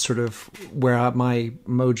 because it's sort of where my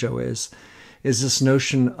mojo is this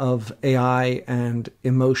notion of AI and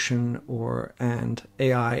emotion, and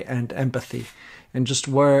AI and empathy. And just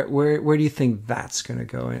where do you think that's going to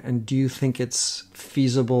go? And do you think it's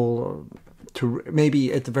feasible to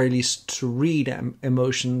maybe at the very least to read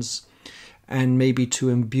emotions and maybe to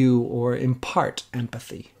imbue or impart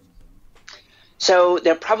empathy? So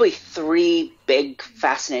there are probably three big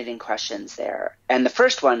fascinating questions there. And the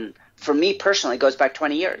first one, for me personally, goes back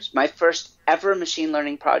 20 years. My first ever machine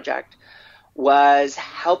learning project was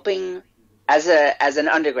helping as an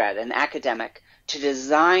undergrad, an academic, to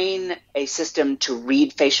design a system to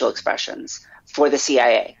read facial expressions for the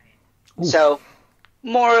CIA. Ooh. So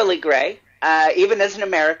morally gray, even as an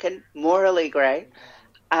American, morally gray.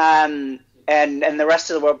 And and the rest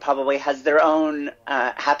of the world probably has their own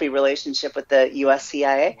happy relationship with the US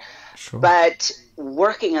CIA. Sure. But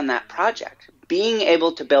working on that project, being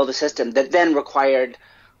able to build a system that then required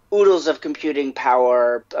oodles of computing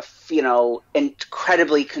power,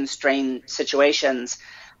 incredibly constrained situations,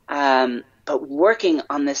 but working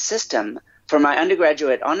on this system for my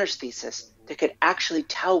undergraduate honors thesis that could actually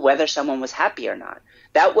tell whether someone was happy or not.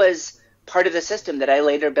 That was part of the system that I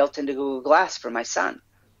later built into Google Glass for my son.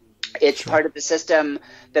 It's part of the system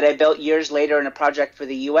that I built years later in a project for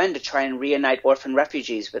the UN to try and reunite orphan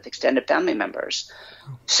refugees with extended family members.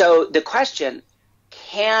 So the question,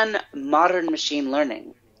 can modern machine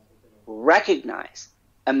learning recognize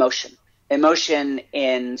emotion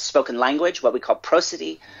in spoken language, what we call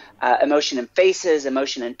prosody, emotion in faces,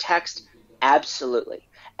 emotion in text? Absolutely.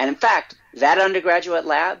 And in fact, that undergraduate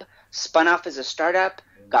lab spun off as a startup,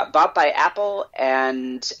 got bought by Apple,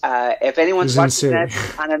 and if anyone's watching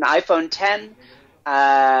this on an iPhone 10,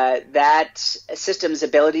 that system's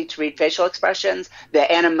ability to read facial expressions, the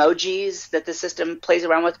animojis that the system plays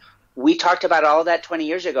around with, we talked about all of that 20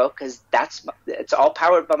 years ago because it's all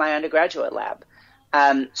powered by my undergraduate lab.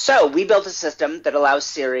 So we built a system that allows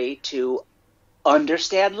Siri to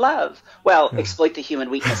understand love. Well, exploit the human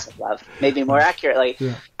weakness of love, maybe more accurately.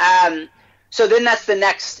 Yeah. So then that's the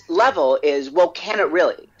next level is, well, can it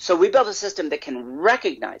really? So we built a system that can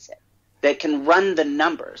recognize it, that can run the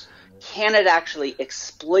numbers. Can it actually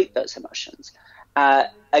exploit those emotions?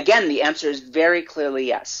 Again, the answer is very clearly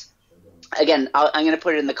yes. Again, I'm going to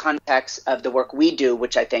put it in the context of the work we do,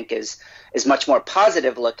 which I think is much more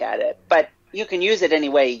positive look at it. But you can use it any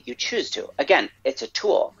way you choose to. Again, it's a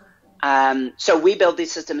tool. So we build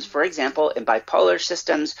these systems, for example, in bipolar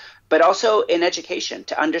systems, but also in education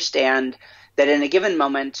to understand that in a given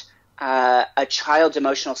moment, a child's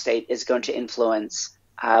emotional state is going to influence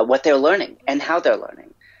what they're learning and how they're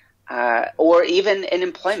learning. Or even in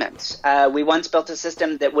employment. We once built a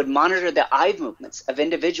system that would monitor the eye movements of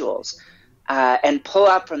individuals and pull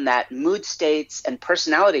out from that mood states and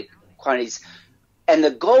personality quantities. And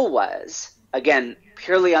the goal was, again,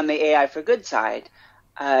 purely on the AI for good side,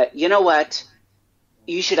 you know what?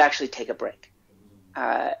 You should actually take a break.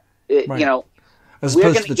 Right. As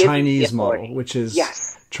opposed to the Chinese model, which is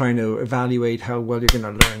trying to evaluate how well you're going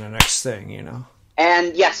to learn the next thing,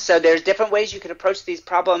 And yes, so there's different ways you can approach these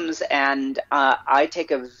problems, and I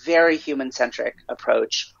take a very human-centric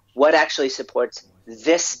approach. What actually supports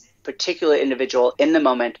this particular individual in the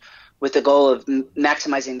moment with the goal of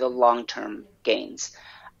maximizing the long-term gains.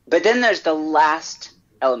 But then there's the last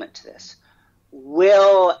element to this.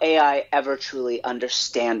 Will AI ever truly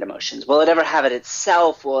understand emotions? Will it ever have it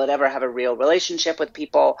itself? Will it ever have a real relationship with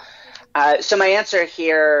people? So my answer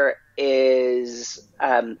here is,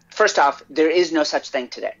 first off, there is no such thing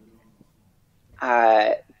today,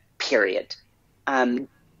 period.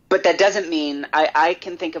 But that doesn't mean I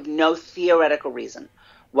can think of no theoretical reason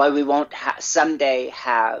why we won't someday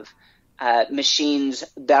have machines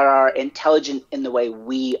that are intelligent in the way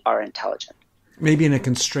we are intelligent. Maybe in a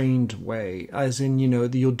constrained way, as in,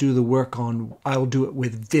 you'll do the work on, I'll do it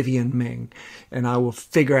with Vivienne Ming, and I will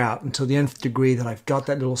figure out until the nth degree that I've got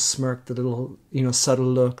that little smirk, the little, subtle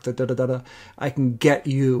look, I can get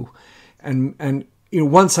you. And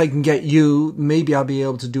once I can get you, maybe I'll be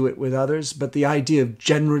able to do it with others. But the idea of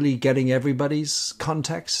generally getting everybody's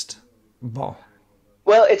context,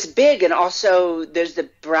 Well, it's big, and also there's the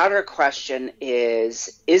broader question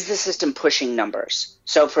is the system pushing numbers?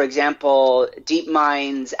 So, for example,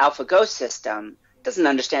 DeepMind's AlphaGo system doesn't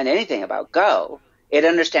understand anything about Go. It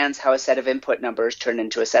understands how a set of input numbers turn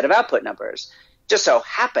into a set of output numbers. Just so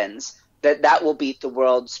happens that will beat the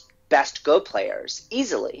world's best Go players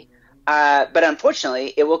easily. But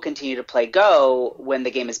unfortunately, it will continue to play Go when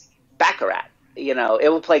the game is Baccarat.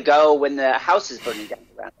 It will play Go when the house is burning down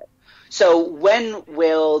around it. So when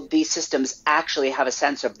will these systems actually have a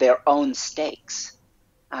sense of their own stakes?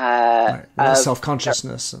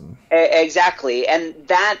 Self-consciousness. Exactly. And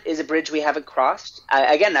that is a bridge we haven't crossed.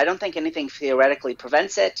 Again, I don't think anything theoretically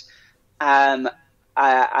prevents it.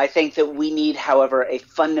 I think that we need, however, a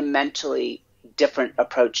fundamentally different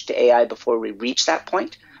approach to AI before we reach that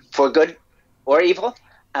point, for good or evil,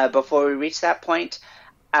 before we reach that point.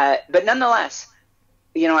 But nonetheless,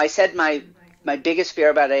 I said my biggest fear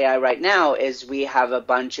about AI right now is we have a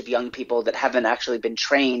bunch of young people that haven't actually been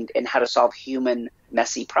trained in how to solve human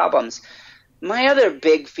messy problems. My other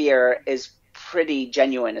big fear is pretty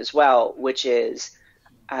genuine as well, which is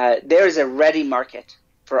there is a ready market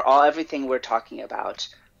for everything we're talking about.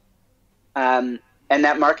 And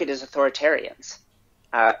that market is authoritarians.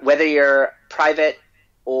 Whether you're private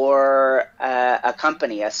or a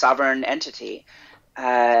company, a sovereign entity,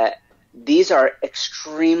 these are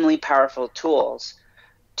extremely powerful tools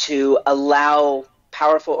to allow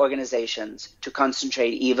powerful organizations to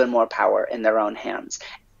concentrate even more power in their own hands.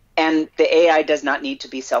 And the AI does not need to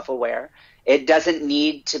be self-aware. It doesn't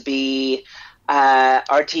need to be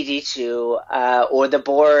R2-D2 or the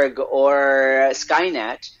Borg or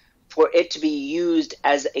Skynet for it to be used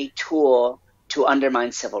as a tool to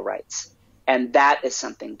undermine civil rights. And that is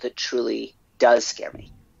something that truly does scare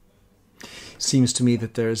me. Seems to me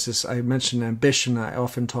that there's this, I mentioned ambition, I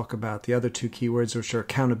often talk about the other two keywords, which are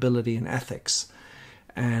accountability and ethics.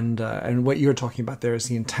 And what you're talking about there is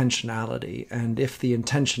the intentionality. And if the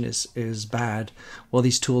intention is bad, well,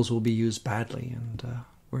 these tools will be used badly, and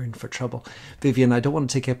we're in for trouble. Vivienne, I don't want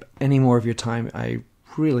to take up any more of your time. I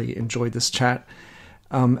really enjoyed this chat.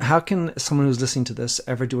 How can someone who's listening to this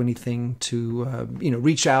ever do anything to,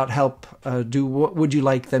 reach out, help, do what would you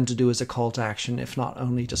like them to do as a call to action, if not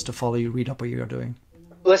only just to follow you, read up what you're doing?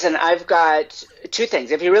 Listen, I've got two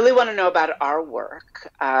things. If you really want to know about our work,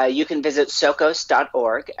 you can visit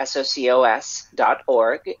socos.org,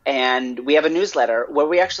 SOCOS.org, and we have a newsletter where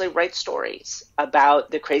we actually write stories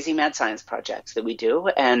about the crazy mad science projects that we do,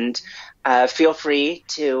 and feel free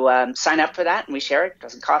to sign up for that, and we share it. It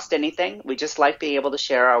doesn't cost anything. We just like being able to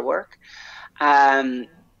share our work. And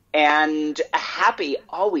happy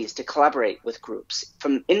always to collaborate with groups,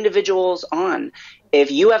 from individuals on.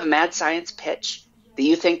 If you have a mad science pitch that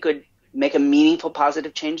you think could make a meaningful,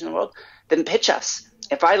 positive change in the world, then pitch us.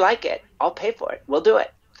 If I like it, I'll pay for it. We'll do it.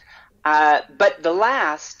 But the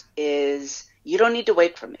last is, you don't need to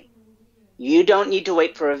wait for me. You don't need to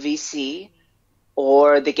wait for a VC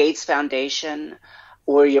or the Gates Foundation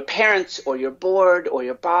or your parents or your board or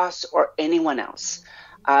your boss or anyone else.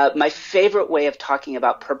 My favorite way of talking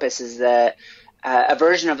about purpose is a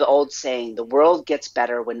version of the old saying, the world gets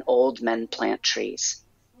better when old men plant trees.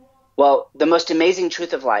 Well, the most amazing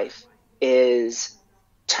truth of life is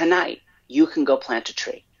tonight you can go plant a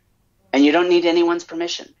tree, and you don't need anyone's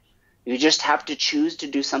permission. You just have to choose to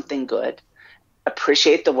do something good,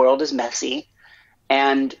 appreciate the world is messy,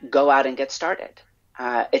 and go out and get started.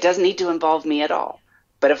 It doesn't need to involve me at all.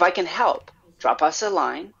 But if I can help, drop us a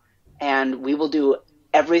line, and we will do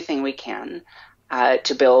everything we can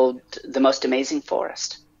to build the most amazing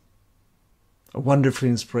forest. A wonderfully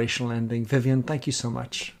inspirational ending. Vivienne, thank you so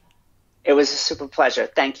much. It was a super pleasure.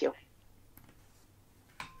 Thank you.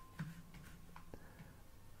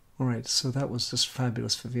 All right, so that was just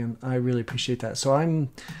fabulous, Vivienne. I really appreciate that. So I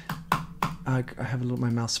have a little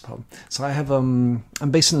my mouse problem. So I'm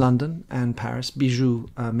based in London and Paris. Bijou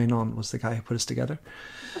Menon was the guy who put us together.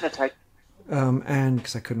 That's right. And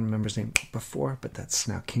because I couldn't remember his name before, but that's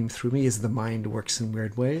now came through me, as the mind works in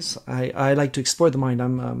weird ways. I like to explore the mind.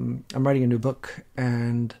 I'm writing a new book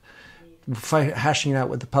and hashing it out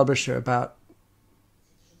with the publisher about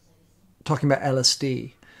talking about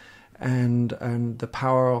LSD and the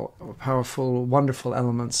powerful, wonderful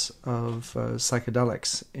elements of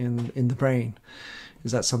psychedelics in the brain.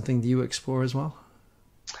 Is that something that you explore as well?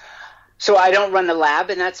 So I don't run the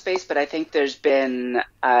lab in that space, but I think there's been,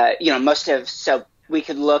 so we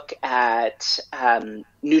could look at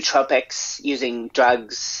nootropics, using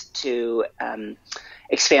drugs to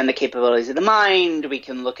expand the capabilities of the mind. We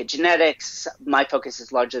can look at genetics. My focus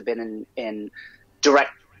has largely been in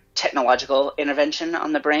direct technological intervention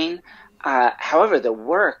on the brain. However, the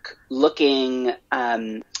work looking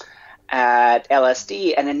at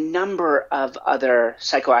LSD and a number of other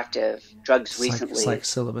psychoactive drugs recently.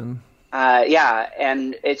 Psilocybin.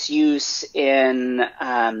 And its use in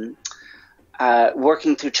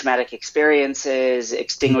working through traumatic experiences,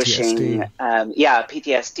 extinguishing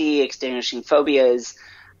PTSD, extinguishing phobias,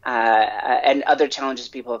 and other challenges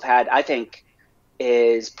people have had, I think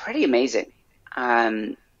is pretty amazing.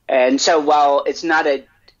 And so while it's not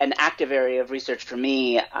an active area of research for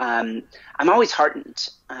me, I'm always heartened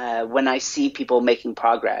when I see people making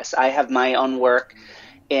progress. I have my own work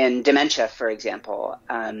in dementia, for example,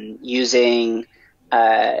 using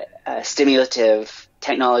stimulative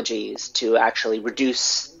technologies to actually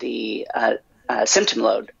reduce the symptom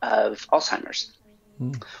load of Alzheimer's,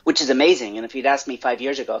 which is amazing. And if you'd asked me 5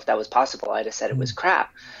 years ago if that was possible, I'd have said it was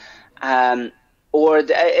crap.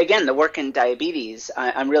 Again, the work in diabetes,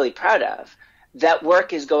 I'm really proud of. That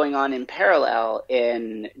work is going on in parallel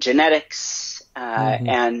in genetics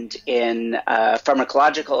and in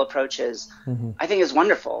pharmacological approaches. I think is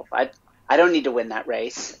wonderful. I don't need to win that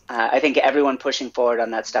race. I think everyone pushing forward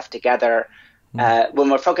on that stuff together, when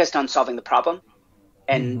we're focused on solving the problem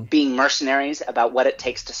and being mercenaries about what it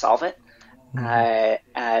takes to solve it.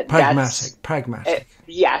 Pragmatic.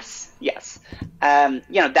 Yes.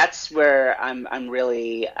 That's where I'm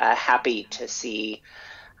really happy to see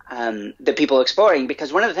the people exploring.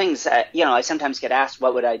 Because one of the things, I sometimes get asked,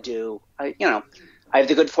 what would I do? I have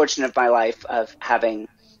the good fortune of my life of having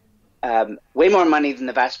way more money than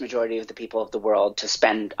the vast majority of the people of the world to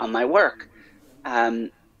spend on my work.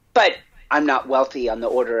 But I'm not wealthy on the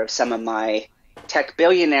order of some of my tech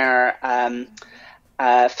billionaire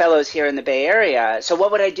fellows here in the Bay Area. So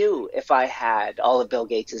what would I do if I had all of Bill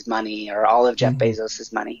Gates's money or all of Jeff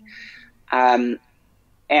Bezos's money? And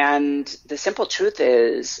the simple truth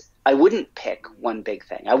is, I wouldn't pick one big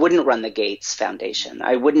thing. I wouldn't run the Gates Foundation.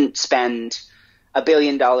 I wouldn't spend $1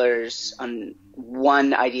 billion on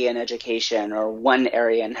one idea in education or one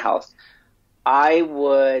area in health. I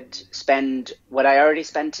would spend what I already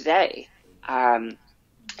spend today,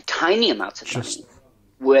 tiny amounts of money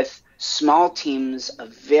with small teams of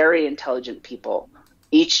very intelligent people,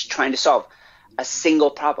 each trying to solve a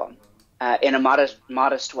single problem in a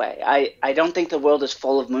modest way. I don't think the world is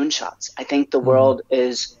full of moonshots. I think the world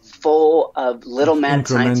is full of little mad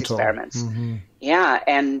science experiments. Yeah,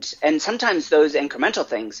 and sometimes those incremental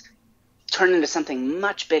things turn into something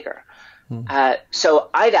much bigger. So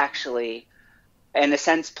I'd actually, in a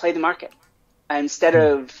sense, play the market. Instead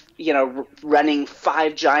of running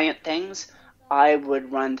 5 giant things, I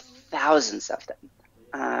would run thousands of them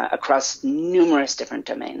across numerous different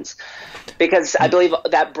domains, because I believe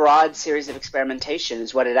that broad series of experimentation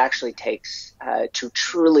is what it actually takes to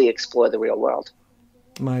truly explore the real world.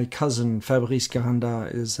 My cousin Fabrice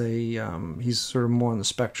Garanda is he's sort of more on the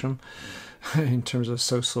spectrum in terms of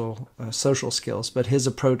social skills, but his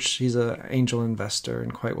approach, he's an angel investor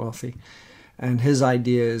and quite wealthy, and his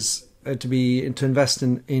idea is to invest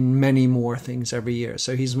in many more things every year.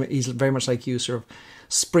 So he's very much like you, sort of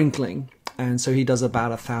sprinkling, and so he does about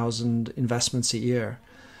 1,000 investments a year,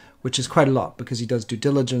 which is quite a lot because he does due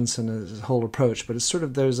diligence and his whole approach. But it's sort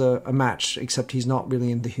of, there's a match, except he's not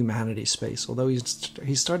really in the humanities space. Although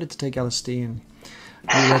he started to take LSD and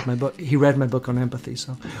he read my book on empathy,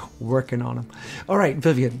 so working on him. All right,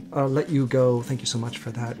 Vivienne, I'll let you go. Thank you so much for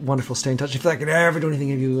that. Wonderful. Stay in touch. If I could ever do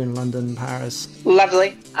anything of you in London, Paris.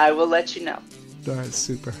 Lovely. I will let you know. All right,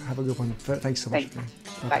 super. Have a good one. Thanks so much.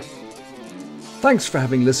 Bye. Thanks for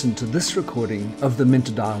having listened to this recording of the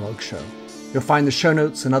Minter Dialogue Show. You'll find the show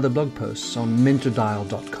notes and other blog posts on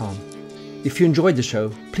minterdial.com. If you enjoyed the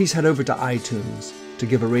show, please head over to iTunes to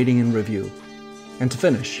give a rating and review. And to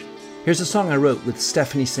finish, here's a song I wrote with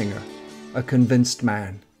Stephanie Singer, A Convinced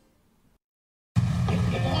Man.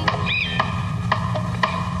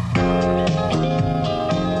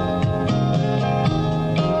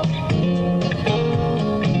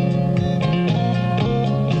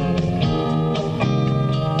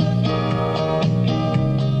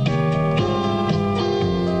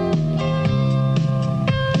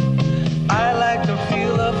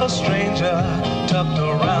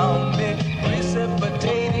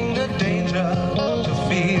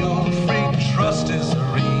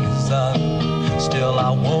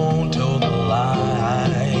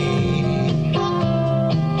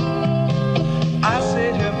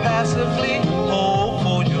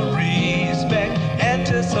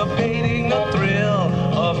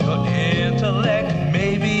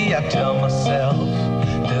 Tell myself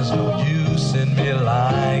there's no use in me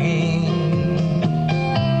lying.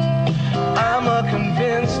 I'm a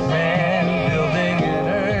convinced man building an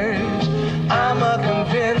urge. I'm a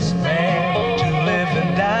convinced man to live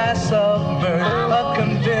and die submerged. A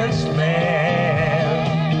convinced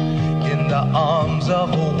man in the arms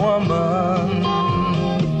of a woman.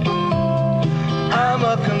 I'm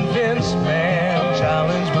a convinced man,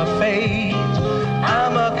 challenge my fate.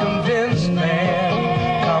 I'm a convinced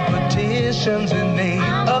man, competition's innate.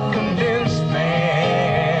 A convinced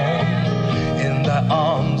man in the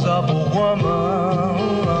arms of a woman.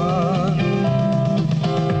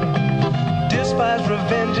 Despise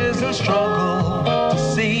revenges and struggle to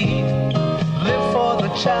see. Live for the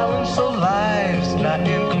challenge so life's not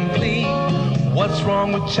incomplete. What's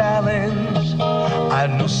wrong with challenge? I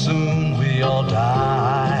know soon we all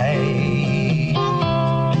die.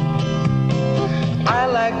 I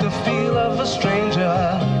like the feel of a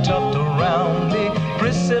stranger tucked around me,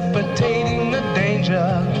 precipitating the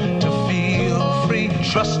danger. To feel free,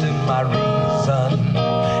 trust in my reason.